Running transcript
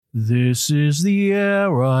This is the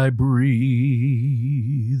air I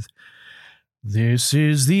breathe. This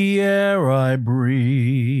is the air I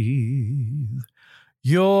breathe.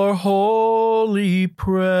 Your holy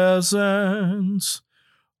presence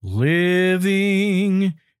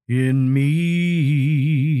living in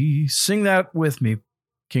me. Sing that with me,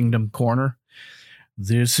 Kingdom Corner.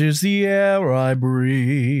 This is the air I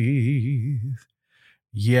breathe.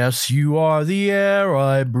 Yes, you are the air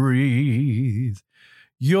I breathe.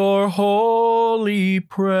 Your holy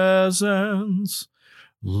presence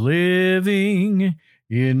living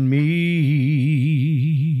in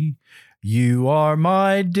me. You are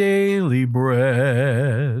my daily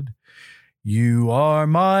bread. You are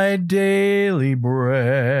my daily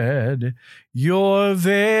bread. Your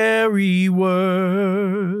very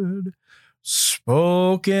word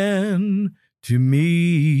spoken to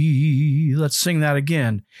me. Let's sing that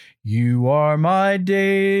again. You are my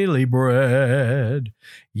daily bread.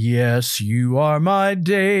 Yes, you are my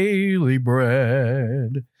daily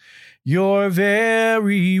bread. Your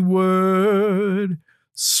very word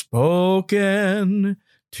spoken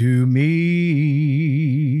to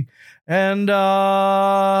me. And I'm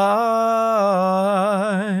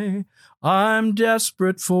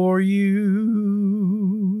desperate for you.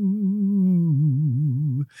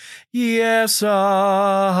 Yes,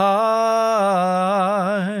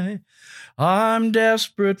 I'm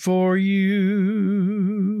desperate for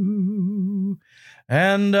you.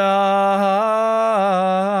 And I'm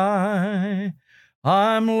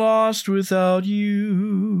lost without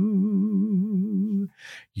you.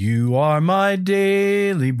 You are my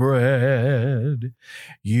daily bread.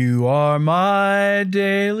 You are my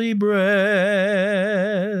daily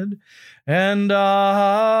bread. And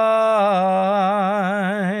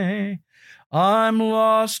I'm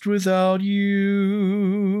lost without you.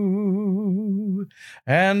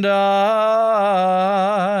 And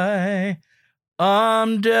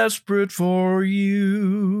I'm desperate for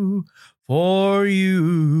you. For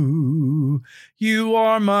you, you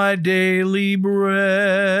are my daily bread.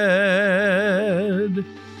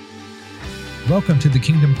 Welcome to the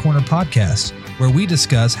Kingdom Corner podcast, where we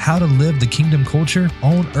discuss how to live the kingdom culture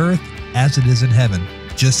on earth as it is in heaven,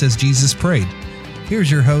 just as Jesus prayed. Here's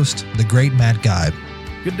your host, the great Matt Geib.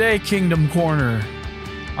 Good day, Kingdom Corner.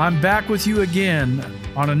 I'm back with you again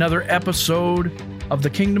on another episode of the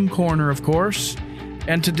Kingdom Corner, of course.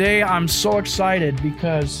 And today I'm so excited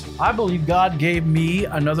because I believe God gave me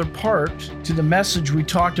another part to the message we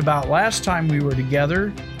talked about last time we were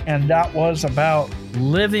together, and that was about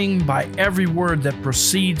living by every word that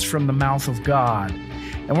proceeds from the mouth of God.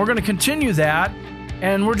 And we're going to continue that,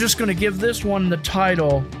 and we're just going to give this one the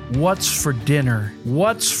title, What's for Dinner?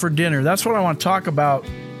 What's for Dinner? That's what I want to talk about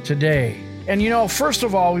today. And first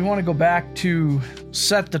of all, we want to go back to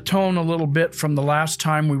set the tone a little bit from the last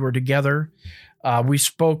time we were together. We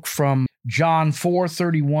spoke from John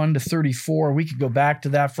 4:31 to 34. We could go back to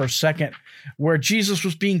that for a second, where Jesus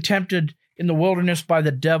was being tempted in the wilderness by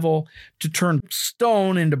the devil to turn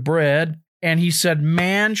stone into bread. And he said,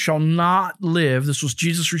 man shall not live. This was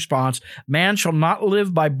Jesus' response. Man shall not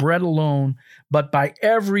live by bread alone, but by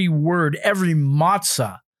every word, every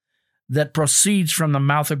matzah that proceeds from the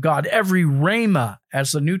mouth of God, every rhema,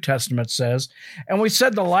 as the New Testament says. And we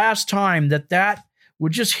said the last time that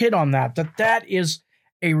would just hit on that is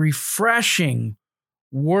a refreshing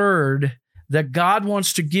word that God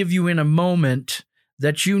wants to give you in a moment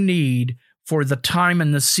that you need for the time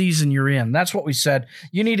and the season you're in. That's what we said.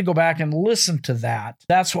 You need to go back and listen to that.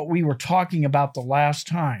 That's what we were talking about the last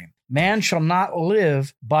time. Man shall not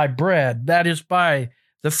live by bread. That is by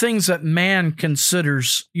the things that man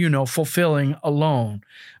considers, fulfilling alone,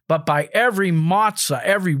 but by every matzah,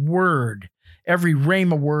 every word, every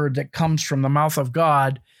rhema word that comes from the mouth of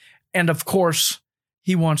God. And of course,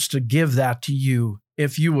 he wants to give that to you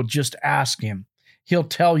if you will just ask him. He'll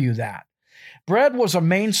tell you that. Bread was a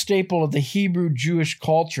main staple of the Hebrew Jewish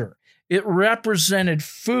culture. It represented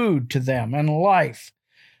food to them and life.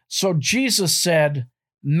 So Jesus said,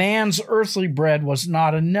 man's earthly bread was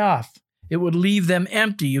not enough. It would leave them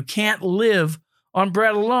empty. You can't live on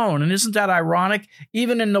bread alone. And isn't that ironic?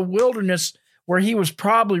 Even in the wilderness, where he was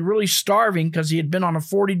probably really starving because he had been on a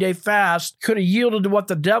 40-day fast, could have yielded to what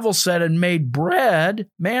the devil said and made bread,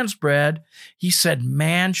 man's bread. He said,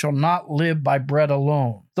 man shall not live by bread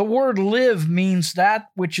alone. The word live means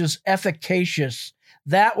that which is efficacious,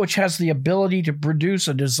 that which has the ability to produce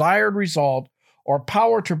a desired result or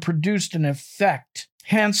power to produce an effect,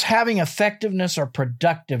 hence having effectiveness or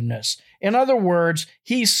productiveness. In other words,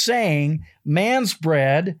 he's saying man's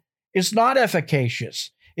bread is not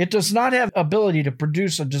efficacious. It does not have ability to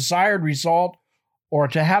produce a desired result or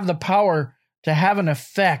to have the power to have an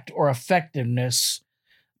effect or effectiveness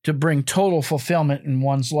to bring total fulfillment in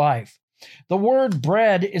one's life. The word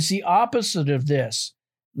bread is the opposite of this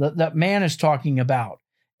that man is talking about.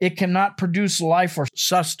 It cannot produce life or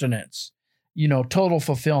sustenance, total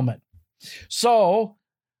fulfillment. So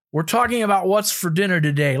we're talking about what's for dinner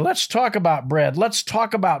today. Let's talk about bread. Let's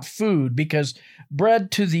talk about food, because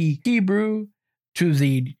bread to the Hebrew, to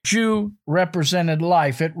the Jew, represented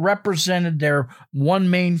life. It represented their one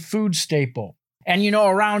main food staple. And,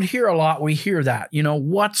 around here a lot, we hear that,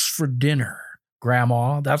 what's for dinner,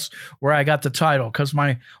 Grandma? That's where I got the title, because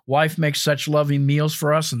my wife makes such loving meals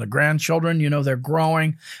for us, and the grandchildren, they're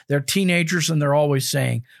growing, they're teenagers, and they're always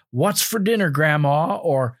saying, what's for dinner, Grandma?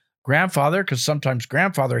 Or grandfather, because sometimes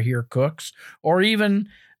grandfather here cooks, or even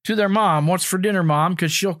to their mom, what's for dinner, Mom?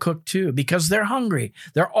 Because she'll cook too, because they're hungry.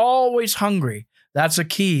 They're always hungry. That's a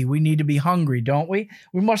key. We need to be hungry, don't we?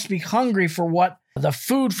 We must be hungry for what the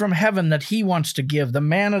food from heaven that he wants to give, the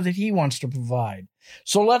manna that he wants to provide.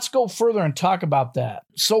 So let's go further and talk about that.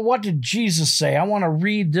 So what did Jesus say? I want to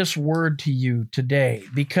read this word to you today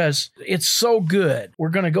because it's so good. We're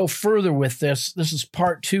going to go further with this. This is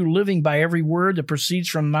part 2, living by every word that proceeds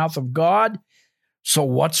from the mouth of God. So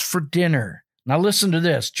what's for dinner? Now listen to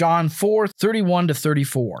this, John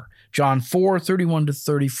 4:31-34. John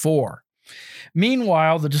 4:31-34.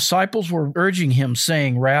 Meanwhile, the disciples were urging him,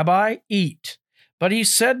 saying, Rabbi, eat. But he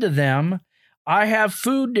said to them, I have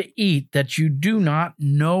food to eat that you do not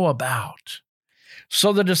know about.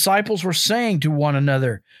 So the disciples were saying to one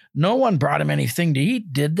another, no one brought him anything to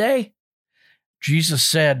eat, did they? Jesus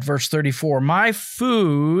said, verse 34, my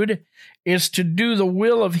food is to do the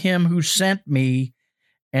will of him who sent me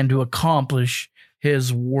and to accomplish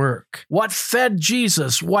his work. What fed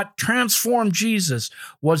Jesus, what transformed Jesus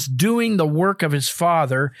was doing the work of his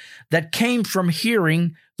Father that came from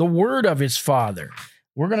hearing the word of his Father.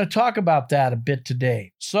 We're going to talk about that a bit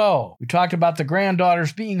today. So we talked about the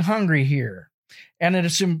granddaughters being hungry here, and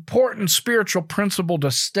it's an important spiritual principle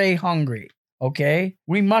to stay hungry. Okay?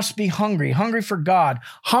 We must be hungry for God,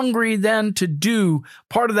 hungry then to do.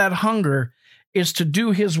 Part of that hunger is to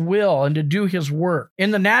do his will and to do his work.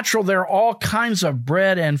 In the natural, there are all kinds of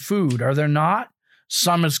bread and food, are there not?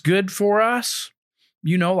 Some is good for us,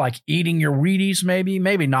 like eating your Wheaties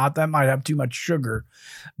maybe not, that might have too much sugar,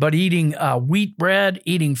 but eating wheat bread,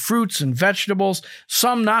 eating fruits and vegetables,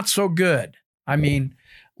 some not so good. I mean,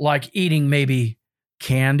 like eating maybe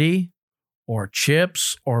candy or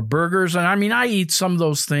chips or burgers. And I eat some of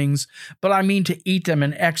those things, but to eat them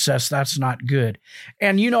in excess, that's not good.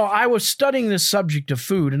 And, I was studying this subject of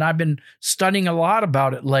food, and I've been studying a lot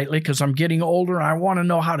about it lately because I'm getting older and I want to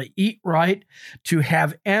know how to eat right, to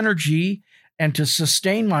have energy and to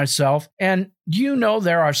sustain myself. And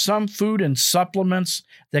there are some food and supplements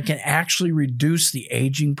that can actually reduce the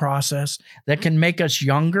aging process, that can make us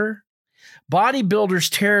younger.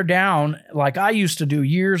 Bodybuilders tear down, like I used to do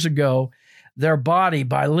years ago, their body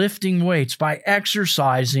by lifting weights, by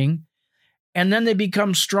exercising, and then they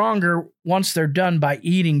become stronger once they're done by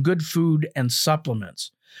eating good food and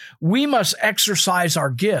supplements. We must exercise our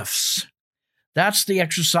gifts. That's the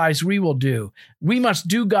exercise we will do. We must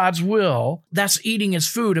do God's will. That's eating his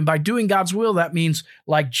food. And by doing God's will, that means,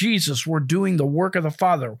 like Jesus, we're doing the work of the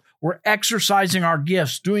Father. We're exercising our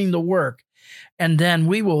gifts, doing the work, and then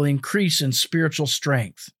we will increase in spiritual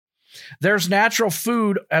strength. There's natural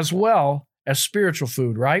food as well as spiritual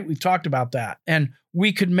food, right? We've talked about that. And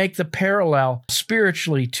we could make the parallel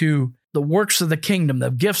spiritually to the works of the kingdom, the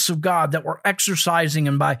gifts of God that we're exercising,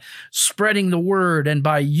 and by spreading the word and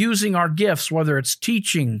by using our gifts, whether it's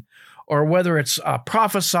teaching or whether it's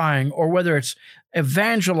prophesying or whether it's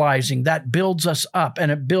evangelizing, that builds us up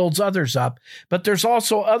and it builds others up. But there's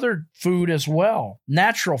also other food as well,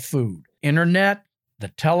 natural food, internet, the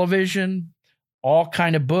television, all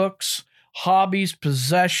kind of books, hobbies,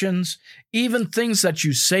 possessions, even things that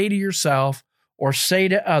you say to yourself or say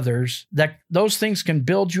to others, that those things can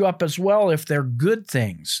build you up as well if they're good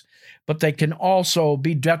things, but they can also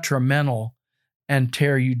be detrimental and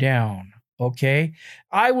tear you down, okay?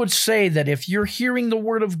 I would say that if you're hearing the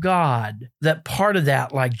word of God, that part of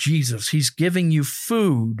that, like Jesus, he's giving you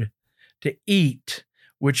food to eat,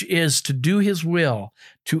 which is to do his will,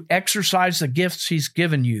 to exercise the gifts he's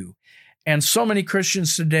given you. And so many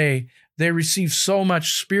Christians today, they receive so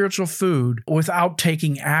much spiritual food without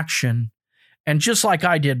taking action. And just like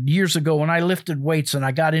I did years ago when I lifted weights and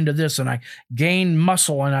I got into this and I gained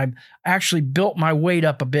muscle and I actually built my weight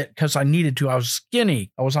up a bit because I needed to. I was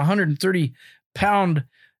skinny. I was a 130-pound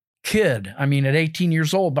kid. At 18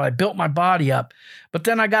 years old, but I built my body up. But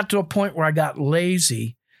then I got to a point where I got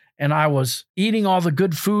lazy and I was eating all the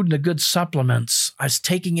good food and the good supplements. I was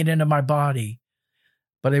taking it into my body,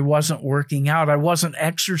 but it wasn't working out. I wasn't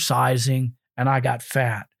exercising, and I got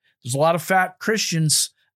fat. There's a lot of fat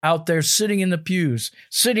Christians out there sitting in the pews,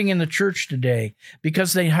 sitting in the church today,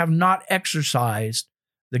 because they have not exercised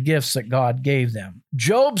the gifts that God gave them.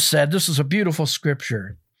 Job said, this is a beautiful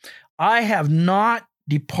scripture, I have not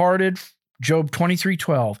departed, Job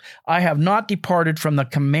 23:12, I have not departed from the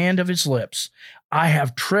command of his lips. I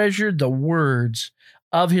have treasured the words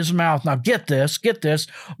of his mouth. Now get this,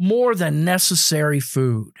 more than necessary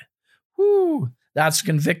food. Whoo, that's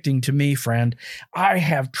convicting to me, friend. I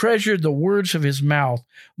have treasured the words of his mouth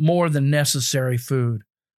more than necessary food.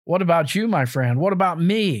 What about you, my friend? What about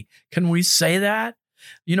me? Can we say that?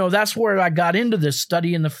 You know, that's where I got into this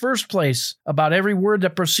study in the first place, about every word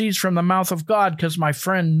that proceeds from the mouth of God, because my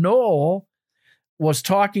friend Noel was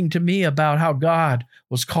talking to me about how God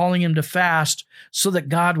was calling him to fast so that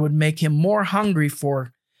God would make him more hungry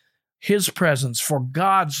for his presence, for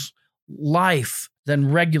God's life,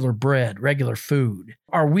 than regular bread, regular food.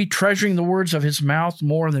 Are we treasuring the words of his mouth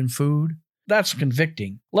more than food? That's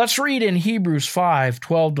convicting. Let's read in Hebrews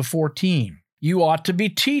 5:12-14. You ought to be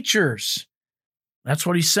teachers. That's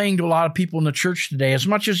what he's saying to a lot of people in the church today. As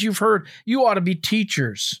much as you've heard, you ought to be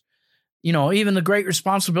teachers. You know, even the great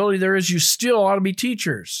responsibility there is, you still ought to be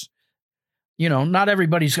teachers. You know, not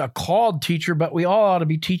everybody's a called teacher, but we all ought to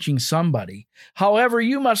be teaching somebody. However,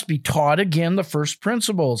 you must be taught again the first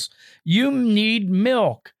principles. You need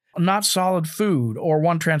milk, not solid food, or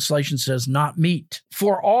one translation says not meat.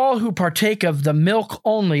 For all who partake of the milk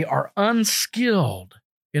only are unskilled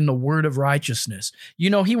in the word of righteousness.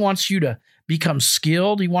 You know, he wants you to become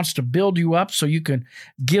skilled. He wants to build you up so you can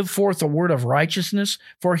give forth the word of righteousness.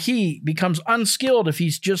 For he becomes unskilled if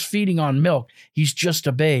he's just feeding on milk. He's just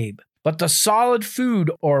a babe. But the solid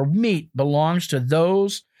food or meat belongs to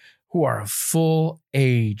those who are of full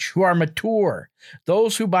age, who are mature,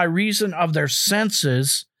 those who by reason of their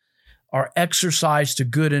senses are exercised to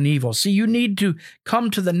good and evil. See, you need to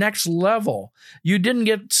come to the next level. You didn't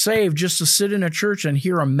get saved just to sit in a church and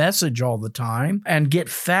hear a message all the time and get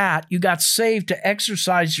fat. You got saved to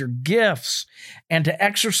exercise your gifts and to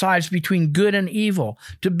exercise between good and evil,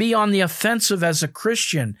 to be on the offensive as a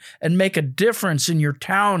Christian and make a difference in your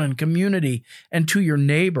town and community and to your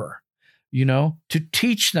neighbor, you know, to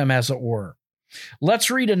teach them, as it were.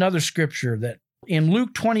 Let's read another scripture that in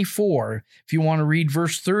Luke 24, if you want to read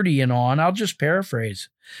verse 30 and on, I'll just paraphrase.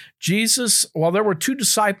 Jesus, well, there were two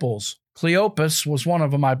disciples. Cleopas was one of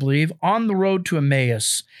them, I believe, on the road to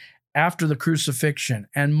Emmaus after the crucifixion.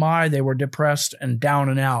 And they were depressed and down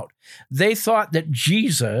and out. They thought that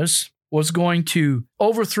Jesus was going to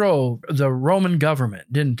overthrow the Roman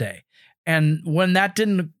government, didn't they? And when that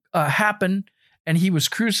didn't happen and he was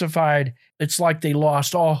crucified, it's like they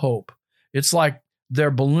lost all hope. It's like their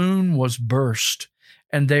balloon was burst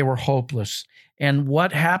and they were hopeless. And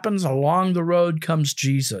what happens? Along the road comes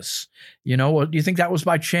Jesus. You know, do you think that was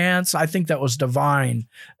by chance? I think that was divine,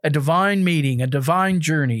 a divine meeting, a divine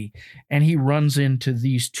journey. And he runs into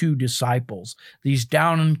these two disciples, these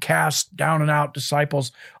down and out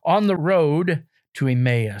disciples on the road to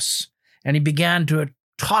Emmaus. And he began to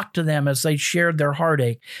talk to them as they shared their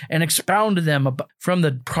heartache and expound to them from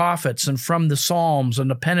the prophets and from the Psalms and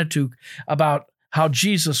the Pentateuch about how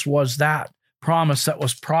Jesus was that promise that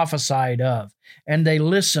was prophesied of. And they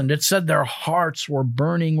listened. It said their hearts were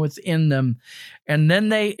burning within them. And then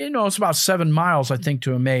they, it's about 7 miles, I think,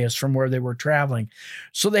 to Emmaus from where they were traveling.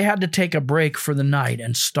 So they had to take a break for the night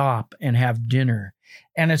and stop and have dinner.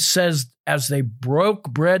 And it says, as they broke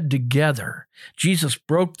bread together, Jesus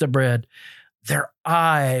broke the bread, their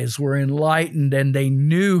eyes were enlightened and they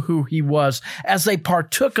knew who he was. As they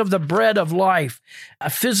partook of the bread of life,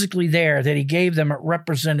 physically there that he gave them, it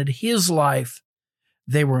represented his life.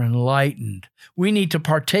 They were enlightened. We need to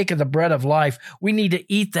partake of the bread of life. We need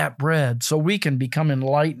to eat that bread so we can become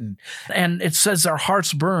enlightened. And it says their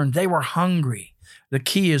hearts burned. They were hungry. The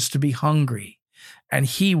key is to be hungry. And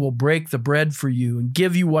he will break the bread for you and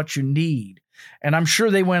give you what you need. And I'm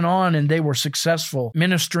sure they went on and they were successful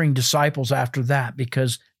ministering disciples after that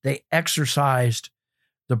because they exercised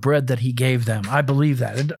the bread that he gave them. I believe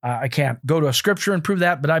that. And I can't go to a scripture and prove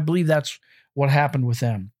that, but I believe that's what happened with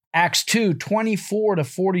them. Acts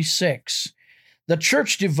 2:24-46. The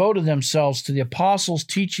church devoted themselves to the apostles'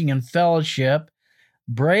 teaching and fellowship,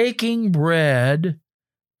 breaking bread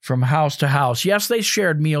from house to house. Yes, they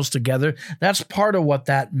shared meals together. That's part of what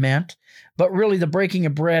that meant. But really, the breaking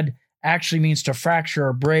of bread actually means to fracture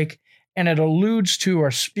or break, and it alludes to or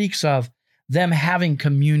speaks of them having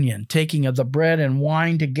communion, taking of the bread and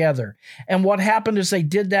wine together. And what happened is they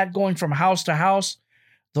did that going from house to house.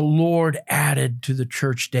 the Lord added to the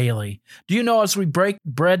church daily. Do you know, as we break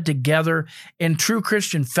bread together in true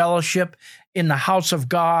Christian fellowship in the house of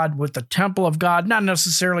God, with the temple of God, not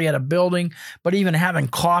necessarily at a building, but even having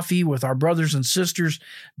coffee with our brothers and sisters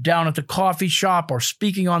down at the coffee shop or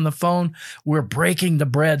speaking on the phone, we're breaking the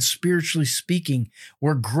bread, spiritually speaking.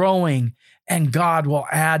 We're growing, and God will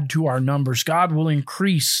add to our numbers. God will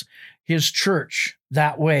increase his church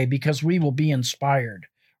that way because we will be inspired,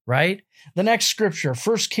 right? The next scripture,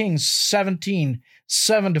 1 Kings 17,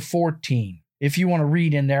 7-14. If you want to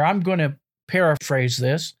read in there, I'm going to paraphrase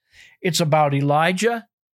this. It's about Elijah,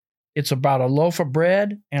 it's about a loaf of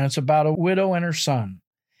bread, and it's about a widow and her son.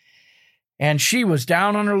 And she was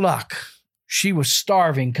down on her luck. She was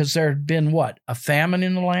starving because there had been a famine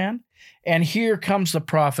in the land? And here comes the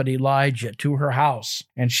prophet Elijah to her house,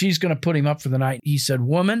 and she's going to put him up for the night. He said,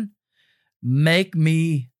 "Woman, make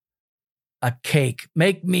me a cake,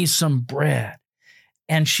 make me some bread."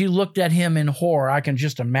 And she looked at him in horror. I can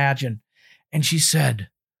just imagine. And she said,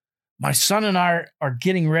 "My son and I are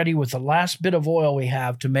getting ready with the last bit of oil we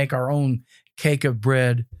have to make our own cake of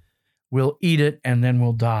bread. We'll eat it and then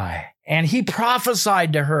we'll die." And he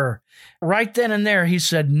prophesied to her right then and there. He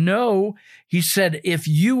said, "No." He said, "If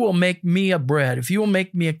you will make me a bread, if you will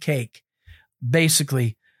make me a cake,"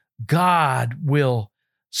 basically, God will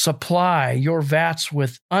supply your vats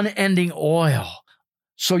with unending oil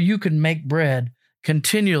so you can make bread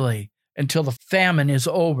continually until the famine is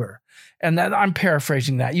over. And that, I'm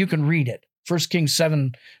paraphrasing that. You can read it. 1 Kings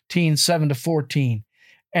 17, 7-14.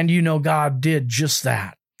 And you know God did just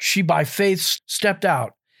that. She by faith stepped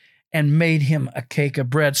out and made him a cake of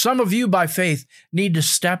bread. Some of you by faith need to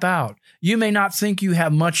step out. You may not think you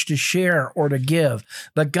have much to share or to give,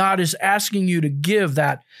 but God is asking you to give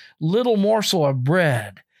that little morsel of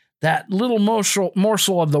bread, that little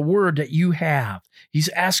morsel of the word that you have. He's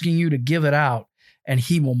asking you to give it out, and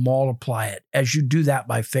he will multiply it as you do that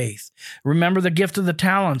by faith. Remember the gift of the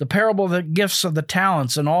talent, the parable of the gifts of the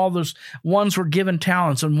talents, and all those ones were given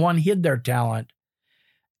talents and one hid their talent.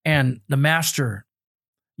 And the master,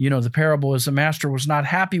 the parable is the master was not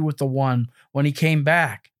happy with the one when he came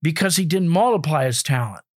back because he didn't multiply his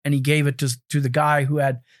talent. And he gave it to the guy who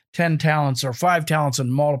had 10 talents or 5 talents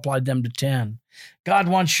and multiplied them to 10. God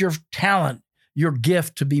wants your talent, your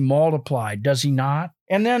gift to be multiplied, does he not?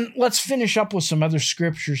 And then let's finish up with some other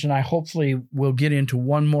scriptures, and I hopefully will get into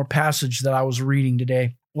one more passage that I was reading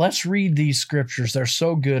today. Let's read these scriptures. They're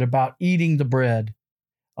so good about eating the bread,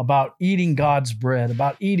 about eating God's bread,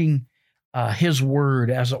 about eating his word,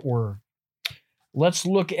 as it were. Let's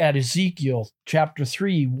look at Ezekiel chapter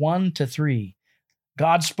 3, 1-3.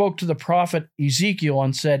 God spoke to the prophet Ezekiel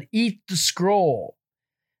and said, "Eat the scroll,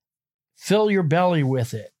 fill your belly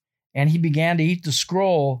with it." And he began to eat the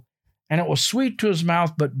scroll, and it was sweet to his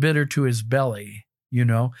mouth, but bitter to his belly.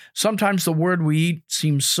 Sometimes the word we eat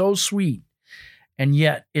seems so sweet, and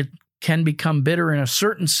yet it can become bitter in a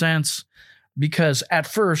certain sense because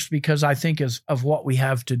I think of what we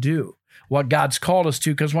have to do, what God's called us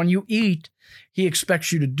to, because when you eat, he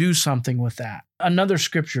expects you to do something with that. Another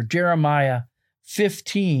scripture, Jeremiah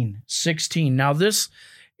 15:16. Now this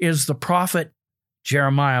is the prophet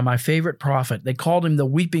Jeremiah, my favorite prophet. They called him the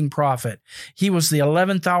weeping prophet. He was the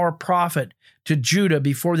 11th hour prophet to Judah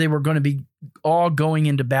before they were going to be all going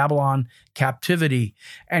into Babylon captivity.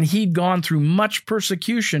 And he'd gone through much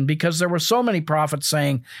persecution because there were so many prophets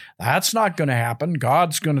saying, "That's not going to happen.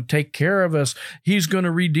 God's going to take care of us. He's going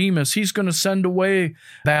to redeem us. He's going to send away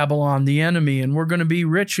Babylon, the enemy, and we're going to be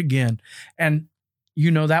rich again." And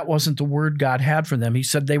that wasn't the word God had for them. He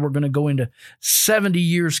said they were going to go into 70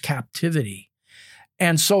 years captivity.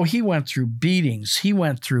 And so he went through beatings. He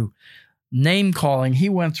went through name calling. He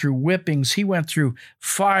went through whippings. He went through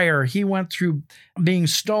fire. He went through being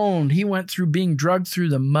stoned. He went through being dragged through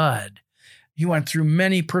the mud. He went through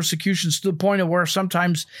many persecutions to the point of where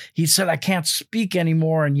sometimes he said, "I can't speak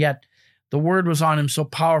anymore." And yet the word was on him so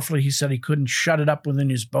powerfully, he said he couldn't shut it up within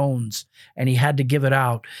his bones, and he had to give it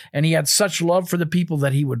out. And he had such love for the people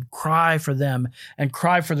that he would cry for them and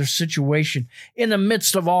cry for their situation. In the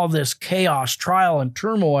midst of all this chaos, trial, and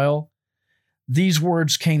turmoil, these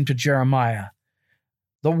words came to Jeremiah.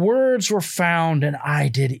 "The words were found, and I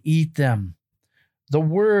did eat them. The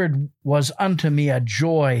word was unto me a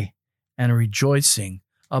joy and a rejoicing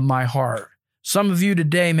of my heart." Some of you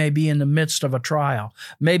today may be in the midst of a trial,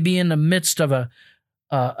 may be in the midst of a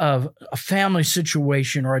family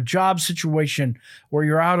situation or a job situation where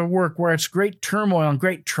you're out of work, where it's great turmoil and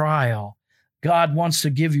great trial. God wants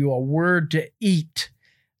to give you a word to eat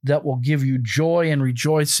that will give you joy and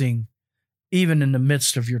rejoicing even in the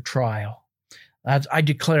midst of your trial. I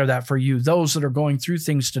declare that for you. Those that are going through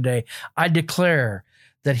things today, I declare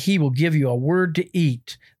that he will give you a word to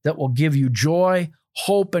eat that will give you joy,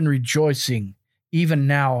 hope, and rejoicing, even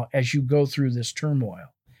now as you go through this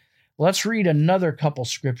turmoil. Let's read another couple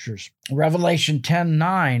scriptures. Revelation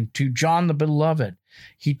 10:9, to John the beloved,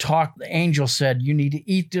 the angel said, you need to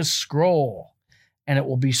eat this scroll, and it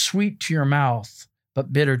will be sweet to your mouth,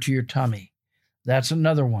 but bitter to your tummy. That's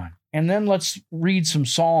another one. And then let's read some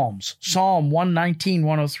Psalms. Psalm 119,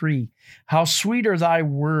 103. How sweet are thy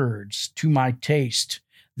words to my taste.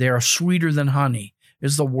 They are sweeter than honey.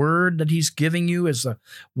 Is the word that he's giving you,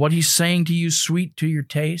 what he's saying to you sweet to your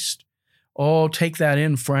taste? Oh, take that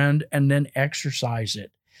in, friend, and then exercise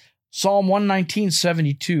it. Psalm 119,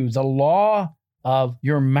 72. The law of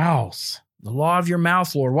your mouth, Lord,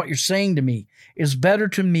 what you're saying to me is better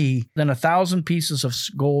to me than 1,000 pieces of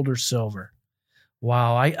gold or silver.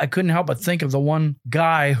 Wow, I couldn't help but think of the one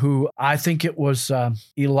guy who, I think it was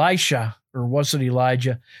Elisha, or was it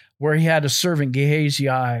Elijah, where he had a servant, Gehazi,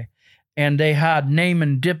 and they had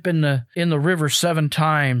Naaman dip in the river 7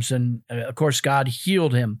 times, and of course God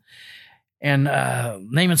healed him. And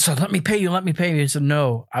Naaman said, let me pay you. He said,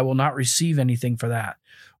 no, I will not receive anything for that.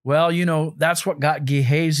 Well, that's what got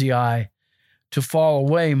Gehazi to fall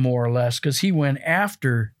away, more or less, because he went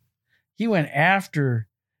after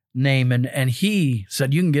Naaman, and he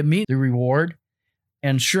said, you can give me the reward.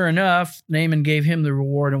 And sure enough, Naaman gave him the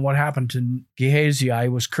reward. And what happened to Gehazi? He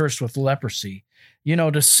was cursed with leprosy.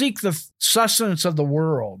 To seek the sustenance of the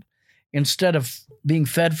world instead of being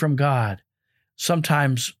fed from God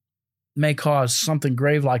sometimes may cause something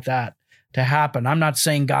grave like that to happen. I'm not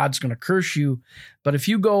saying God's going to curse you, but if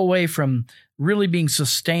you go away from really being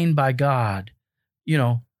sustained by God,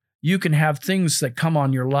 you can have things that come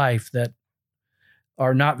on your life that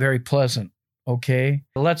are not very pleasant. Okay,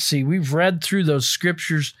 let's see. We've read through those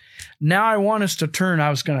scriptures. Now I want us to turn. I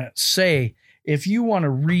was going to say, if you want to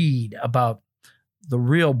read about the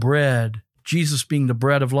real bread, Jesus being the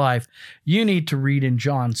bread of life, you need to read in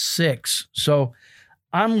John 6. So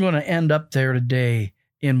I'm going to end up there today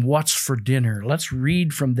in What's for Dinner. Let's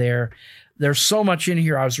read from there. There's so much in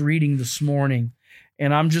here I was reading this morning,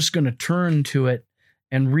 and I'm just going to turn to it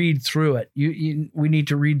and read through it. We need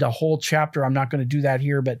to read the whole chapter. I'm not going to do that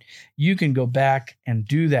here, but you can go back and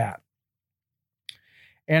do that.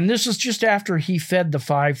 And this is just after he fed the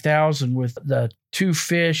 5,000 with the 2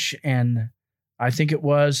 fish and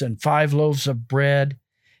and 5 loaves of bread.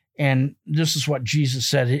 And this is what Jesus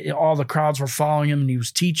said. All the crowds were following him, and he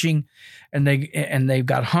was teaching, and they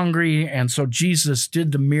got hungry. And so Jesus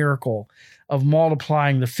did the miracle of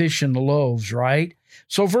multiplying the fish and the loaves, right?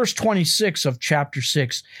 So verse 26 of chapter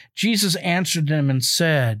 6, Jesus answered them and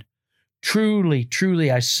said, truly,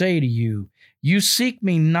 truly, I say to you, you seek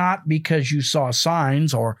me not because you saw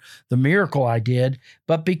signs or the miracle I did,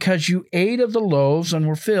 but because you ate of the loaves and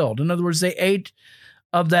were filled. In other words, they ate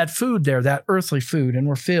of that food there, that earthly food, and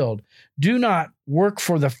were filled. Do not work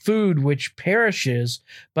for the food which perishes,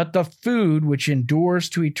 but the food which endures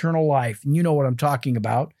to eternal life. And you know what I'm talking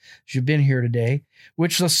about, as you've been here today,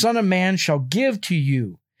 which the Son of Man shall give to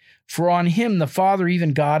you. For on him the Father,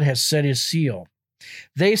 even God, has set his seal.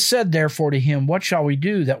 They said therefore to him, what shall we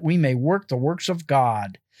do that we may work the works of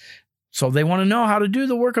God? So they want to know how to do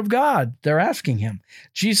the work of God. They're asking him.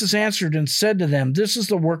 Jesus answered and said to them, this is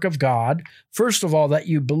the work of God. First of all, that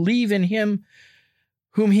you believe in him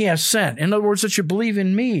whom he has sent. In other words, that you believe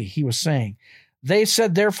in me, he was saying. They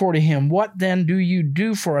said therefore to him, what then do you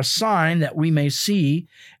do for a sign that we may see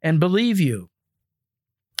and believe you?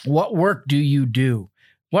 What work do you do?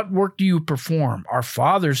 What work do you perform? Our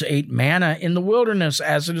fathers ate manna in the wilderness,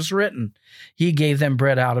 as it is written. He gave them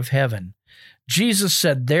bread out of heaven. Jesus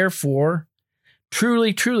said, therefore,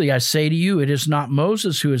 truly, truly, I say to you, it is not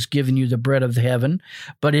Moses who has given you the bread of heaven,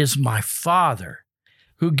 but is my Father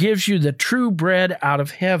who gives you the true bread out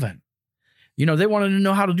of heaven. They wanted to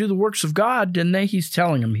know how to do the works of God, didn't they? He's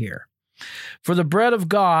telling them here. For the bread of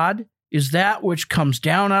God is that which comes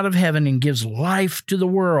down out of heaven and gives life to the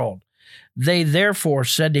world. They therefore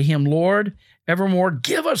said to him, Lord, evermore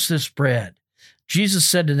give us this bread. Jesus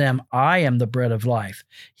said to them, I am the bread of life.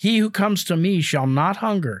 He who comes to me shall not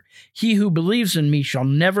hunger. He who believes in me shall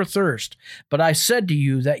never thirst. But I said to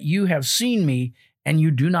you that you have seen me, and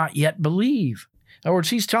you do not yet believe. In other words,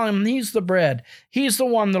 he's telling them he's the bread. He's the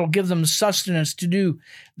one that'll give them sustenance to do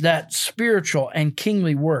that spiritual and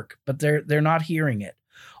kingly work, but they're not hearing it.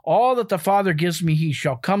 All that the Father gives me, he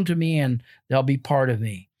shall come to me, and they'll be part of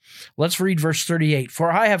me. Let's read verse 38.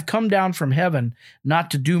 For I have come down from heaven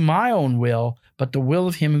not to do my own will, but the will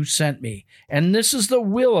of him who sent me. And this is the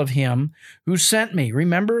will of him who sent me.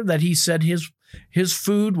 Remember that he said his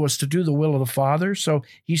food was to do the will of the Father. So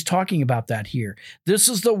he's talking about that here. This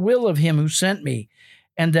is the will of him who sent me,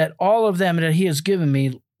 and that all of them that he has given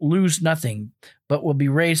me lose nothing, but will be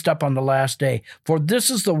raised up on the last day. For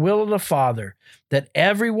this is the will of the Father, that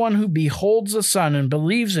everyone who beholds the Son and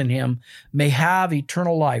believes in him may have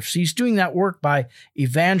eternal life. So he's doing that work by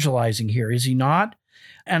evangelizing here, is he not?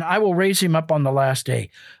 And I will raise him up on the last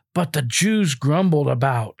day. But the Jews grumbled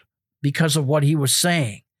about because of what he was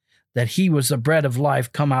saying, that he was the bread of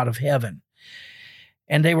life come out of heaven.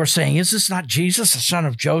 And they were saying, is this not Jesus, the son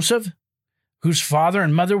of Joseph, whose father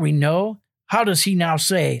and mother we know? How does he now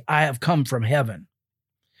say, I have come from heaven?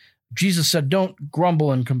 Jesus said, don't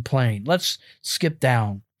grumble and complain. Let's skip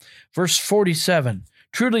down. Verse 47,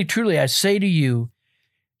 truly, truly, I say to you,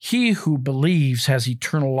 he who believes has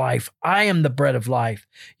eternal life. I am the bread of life.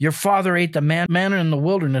 Your father ate the manna in the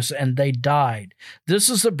wilderness, and they died. This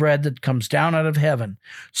is the bread that comes down out of heaven,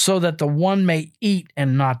 so that the one may eat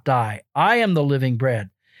and not die. I am the living bread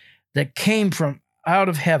that came from out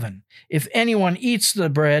of heaven. If anyone eats the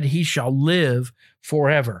bread, he shall live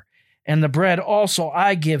forever. And the bread also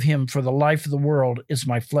I give him for the life of the world is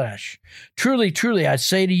my flesh. Truly, truly, I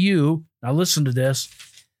say to you, now listen to this,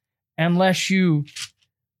 unless you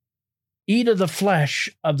eat of the flesh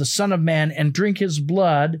of the Son of Man and drink his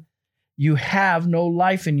blood, you have no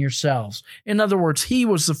life in yourselves. In other words, he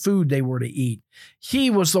was the food they were to eat.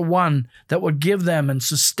 He was the one that would give them and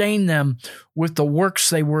sustain them with the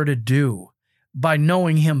works they were to do by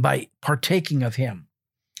knowing him, by partaking of him.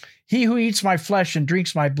 He who eats my flesh and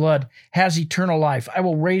drinks my blood has eternal life. I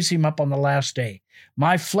will raise him up on the last day.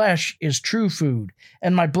 My flesh is true food,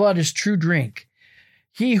 and my blood is true drink.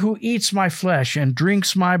 He who eats my flesh and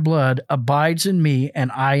drinks my blood abides in me,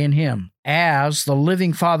 and I in him. As the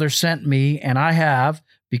living Father sent me, and I have,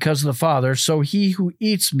 because of the Father, so he who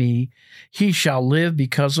eats me, he shall live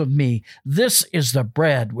because of me. This is the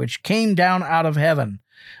bread which came down out of heaven,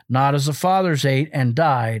 not as the fathers ate and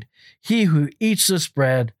died. He who eats this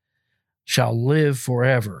bread shall live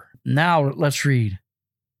forever. Now let's read.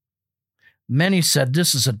 Many said,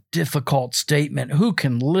 this is a difficult statement. Who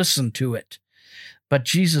can listen to it? But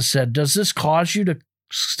Jesus said, does this cause you to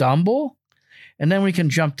stumble? And then we can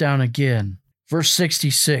jump down again. Verse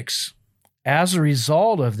 66, as a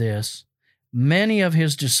result of this, many of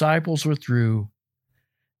his disciples withdrew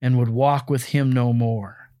and would walk with him no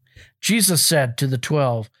more. Jesus said to the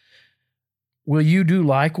 12, will you do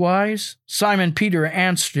likewise? Simon Peter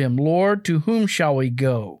answered him, Lord, to whom shall we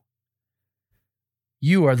go?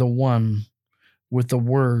 You are the one with the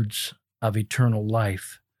words of eternal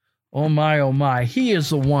life. Oh my, he is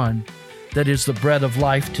the one that is the bread of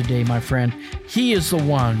life today, my friend. He is the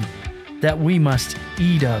one that we must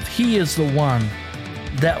eat of. He is the one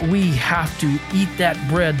that we have to eat that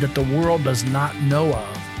bread that the world does not know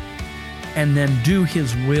of and then do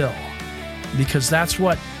his will, because that's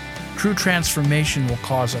what true transformation will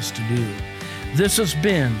cause us to do. This has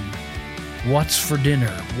been What's for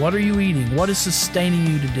Dinner? What are you eating? What is sustaining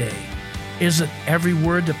you today? Is it every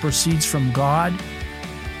word that proceeds from God?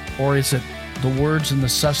 Or is it the words and the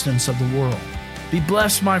sustenance of the world? Be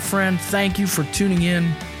blessed, my friend. Thank you for tuning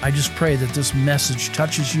in. I just pray that this message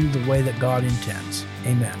touches you the way that God intends.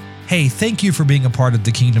 Amen. Hey, thank you for being a part of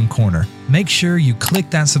the Kingdom Corner. Make sure you click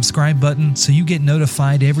that subscribe button so you get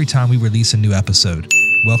notified every time we release a new episode.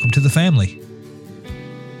 Welcome to the family.